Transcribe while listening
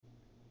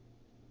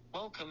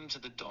Welcome to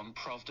the Don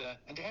Provda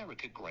and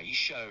Erica Gray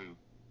Show.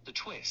 The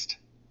Twist.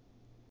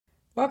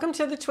 Welcome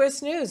to the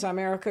Twist News. I'm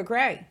Erica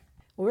Gray.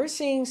 We're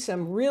seeing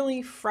some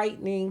really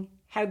frightening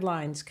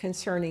headlines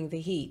concerning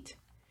the heat.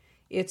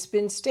 It's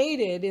been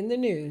stated in the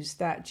news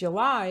that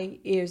July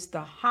is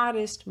the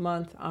hottest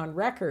month on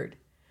record.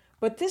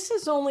 But this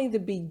is only the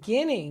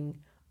beginning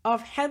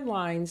of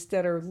headlines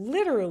that are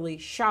literally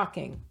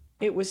shocking.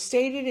 It was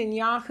stated in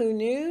Yahoo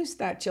News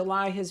that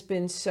July has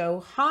been so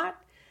hot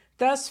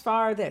thus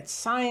far that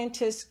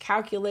scientists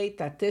calculate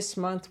that this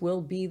month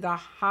will be the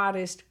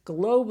hottest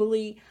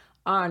globally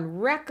on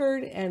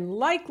record and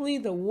likely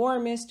the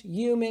warmest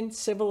human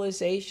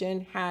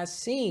civilization has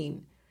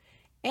seen.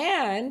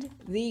 And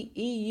the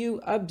EU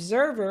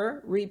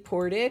Observer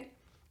reported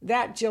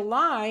that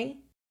July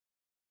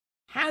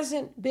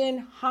hasn't been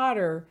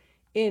hotter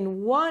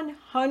in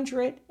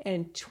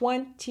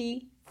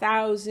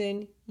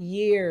 120,000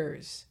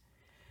 years.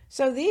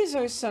 So these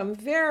are some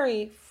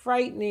very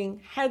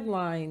frightening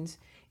headlines,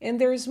 and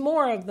there's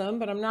more of them,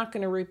 but I'm not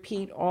going to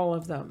repeat all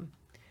of them.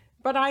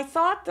 But I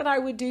thought that I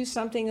would do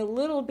something a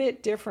little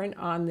bit different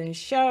on this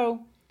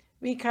show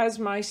because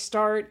my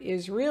start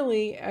is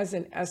really as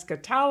an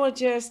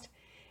eschatologist,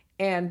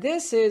 and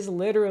this is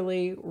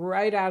literally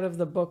right out of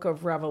the book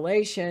of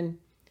Revelation.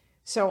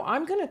 So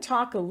I'm going to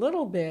talk a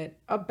little bit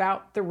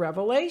about the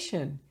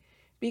Revelation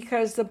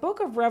because the book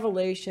of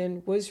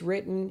Revelation was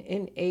written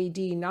in AD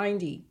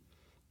 90.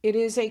 It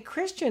is a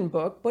Christian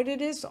book, but it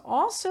is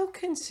also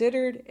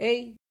considered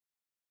a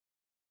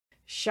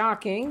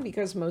shocking,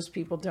 because most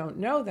people don't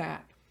know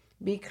that,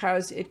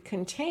 because it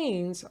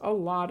contains a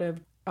lot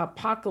of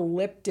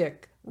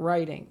apocalyptic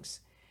writings.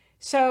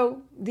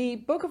 So the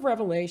book of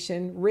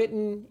Revelation,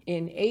 written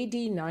in AD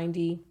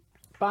 90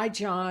 by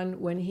John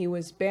when he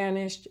was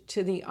banished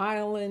to the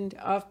island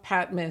of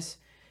Patmos.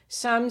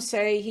 Some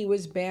say he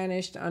was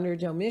banished under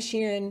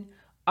Domitian,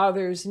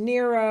 others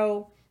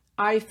Nero.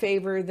 I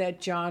favor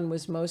that John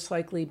was most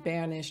likely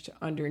banished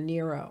under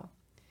Nero.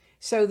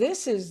 So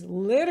this is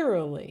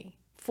literally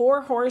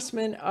four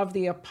horsemen of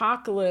the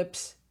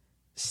apocalypse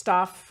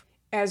stuff,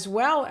 as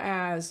well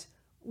as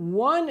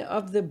one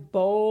of the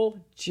bowl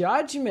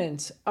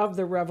judgments of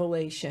the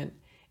Revelation.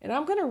 And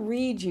I'm going to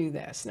read you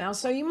this. Now,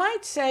 so you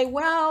might say,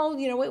 well,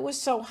 it was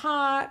so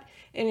hot,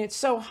 and it's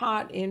so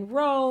hot in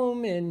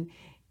Rome and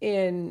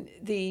in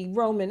the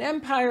Roman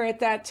Empire at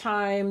that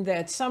time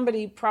that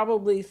somebody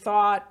probably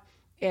thought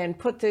and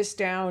put this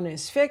down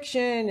as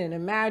fiction and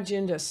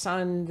imagined a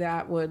sun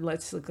that would,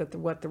 let's look at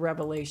what the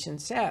Revelation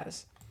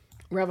says.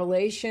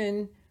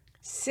 Revelation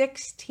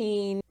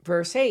 16,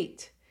 verse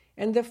 8.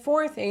 And the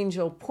fourth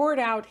angel poured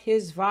out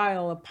his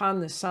vial upon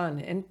the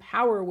sun, and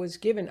power was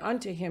given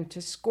unto him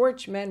to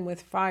scorch men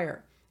with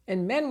fire.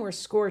 And men were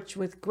scorched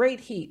with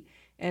great heat,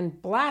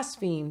 and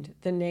blasphemed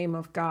the name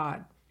of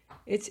God.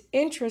 It's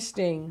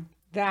interesting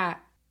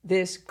that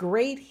this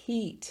great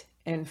heat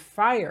and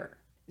fire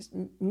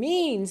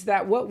means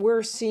that what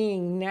we're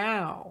seeing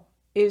now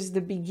is the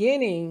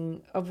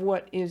beginning of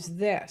what is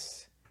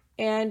this.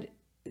 And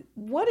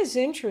what is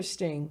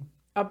interesting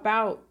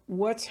about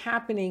what's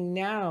happening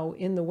now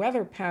in the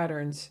weather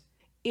patterns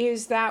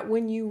is that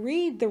when you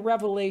read the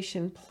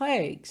Revelation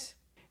plagues,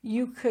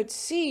 you could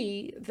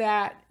see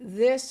that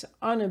this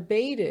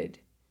unabated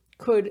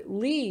could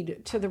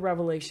lead to the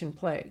Revelation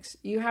plagues.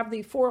 You have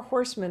the four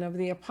horsemen of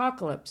the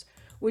apocalypse,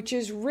 which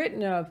is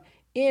written of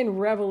in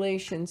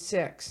Revelation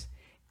 6.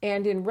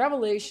 And in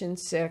Revelation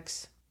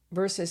 6,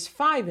 verses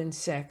 5 and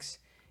 6,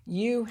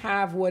 you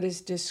have what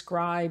is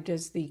described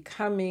as the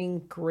coming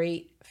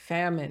great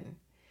famine.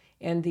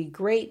 And the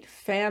great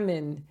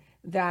famine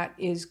that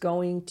is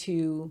going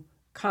to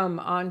come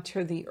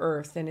onto the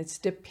earth. And it's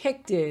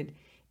depicted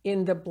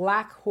in the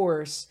black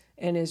horse,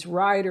 and his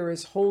rider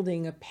is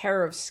holding a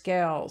pair of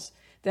scales.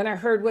 Then I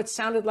heard what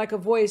sounded like a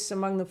voice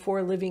among the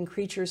four living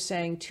creatures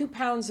saying, 2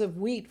 pounds of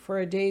wheat for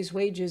a day's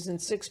wages and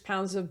 6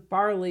 pounds of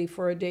barley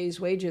for a day's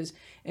wages,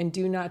 and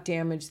do not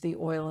damage the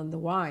oil and the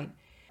wine.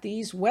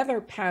 These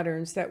weather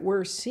patterns that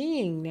we're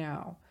seeing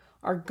now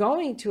are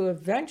going to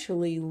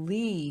eventually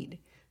lead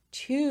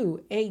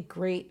to a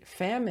great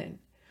famine.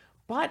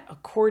 But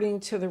according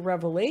to the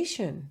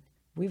Revelation,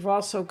 we've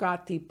also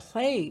got the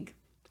plague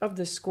of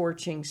the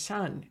scorching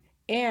sun,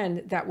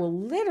 and that will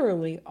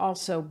literally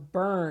also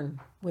burn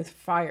with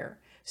fire.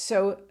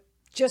 So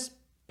just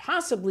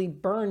possibly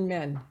burn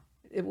men.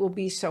 It will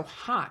be so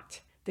hot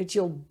that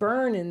you'll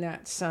burn in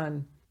that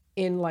sun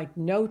in like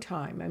no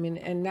time.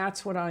 And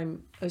that's what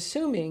I'm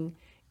assuming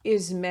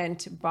is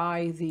meant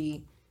by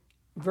the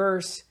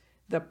verse,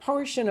 the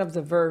portion of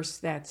the verse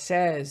that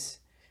says,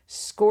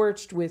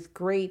 scorched with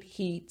great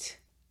heat,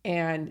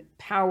 and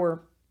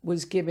power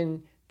was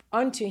given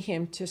unto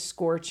him to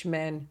scorch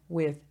men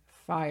with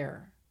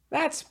fire.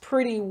 That's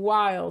pretty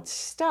wild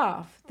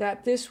stuff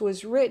that this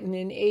was written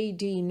in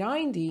AD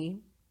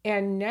 90,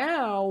 and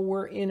now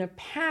we're in a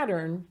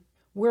pattern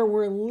where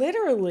we're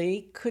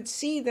literally could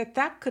see that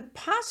that could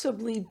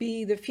possibly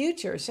be the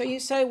future. So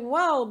you say,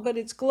 well, but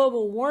it's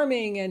global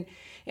warming, and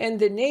And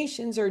the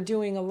nations are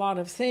doing a lot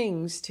of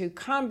things to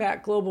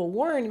combat global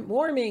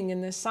warming,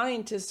 and the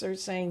scientists are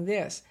saying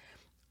this.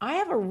 I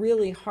have a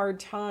really hard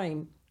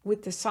time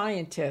with the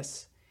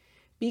scientists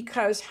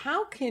because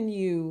how can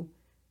you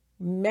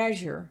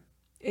measure?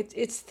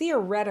 It's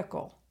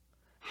theoretical.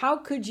 How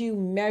could you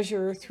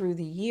measure through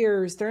the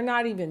years? They're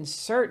not even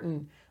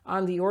certain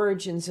on the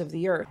origins of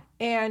the earth.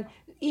 And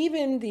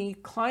even the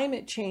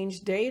climate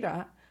change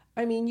data,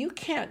 I mean, you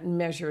can't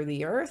measure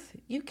the earth.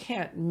 You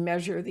can't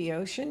measure the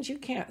oceans. You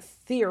can't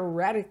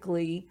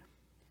theoretically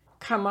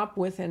come up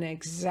with an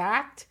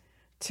exact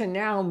to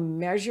now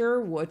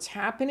measure what's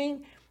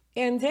happening.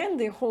 And then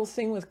the whole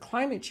thing with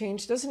climate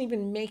change doesn't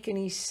even make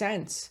any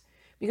sense,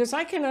 because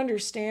I can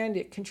understand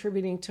it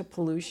contributing to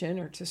pollution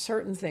or to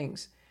certain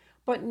things,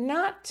 but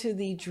not to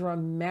the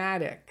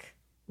dramatic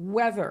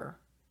weather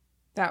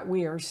that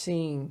we are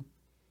seeing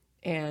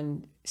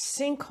and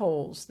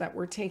sinkholes that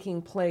were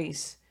taking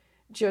place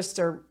just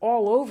are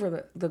all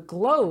over the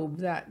globe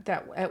that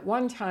at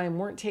one time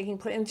weren't taking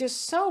place, and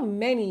just so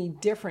many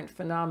different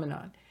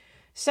phenomena.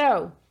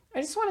 So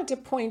I just wanted to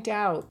point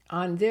out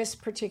on this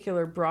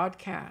particular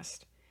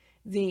broadcast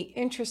the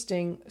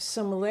interesting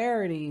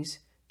similarities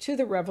to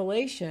the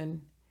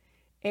Revelation,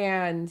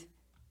 and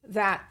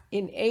that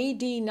in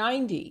AD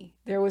 90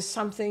 there was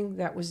something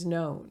that was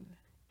known,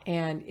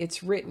 and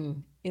it's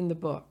written in the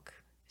book.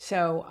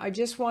 So I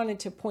just wanted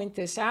to point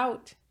this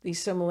out, the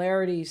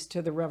similarities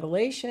to the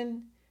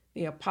Revelation,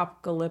 the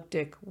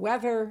apocalyptic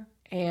weather,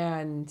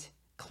 and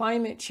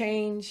climate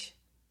change.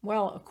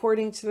 Well,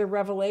 according to the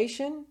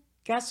Revelation,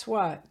 guess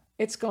what?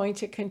 It's going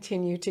to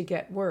continue to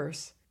get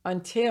worse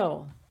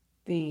until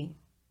the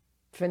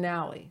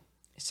finale.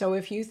 So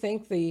if you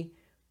think the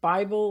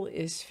Bible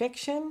is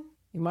fiction,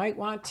 you might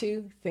want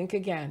to think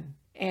again.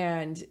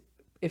 And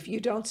if you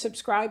don't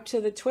subscribe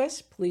to The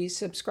Twist, please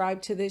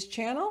subscribe to this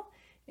channel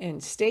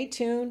and stay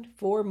tuned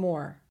for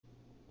more.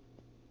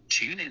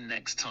 Tune in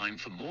next time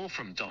for more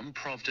from Don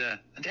Provda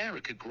and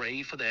Erica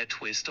Gray for their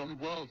twist on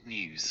world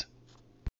news.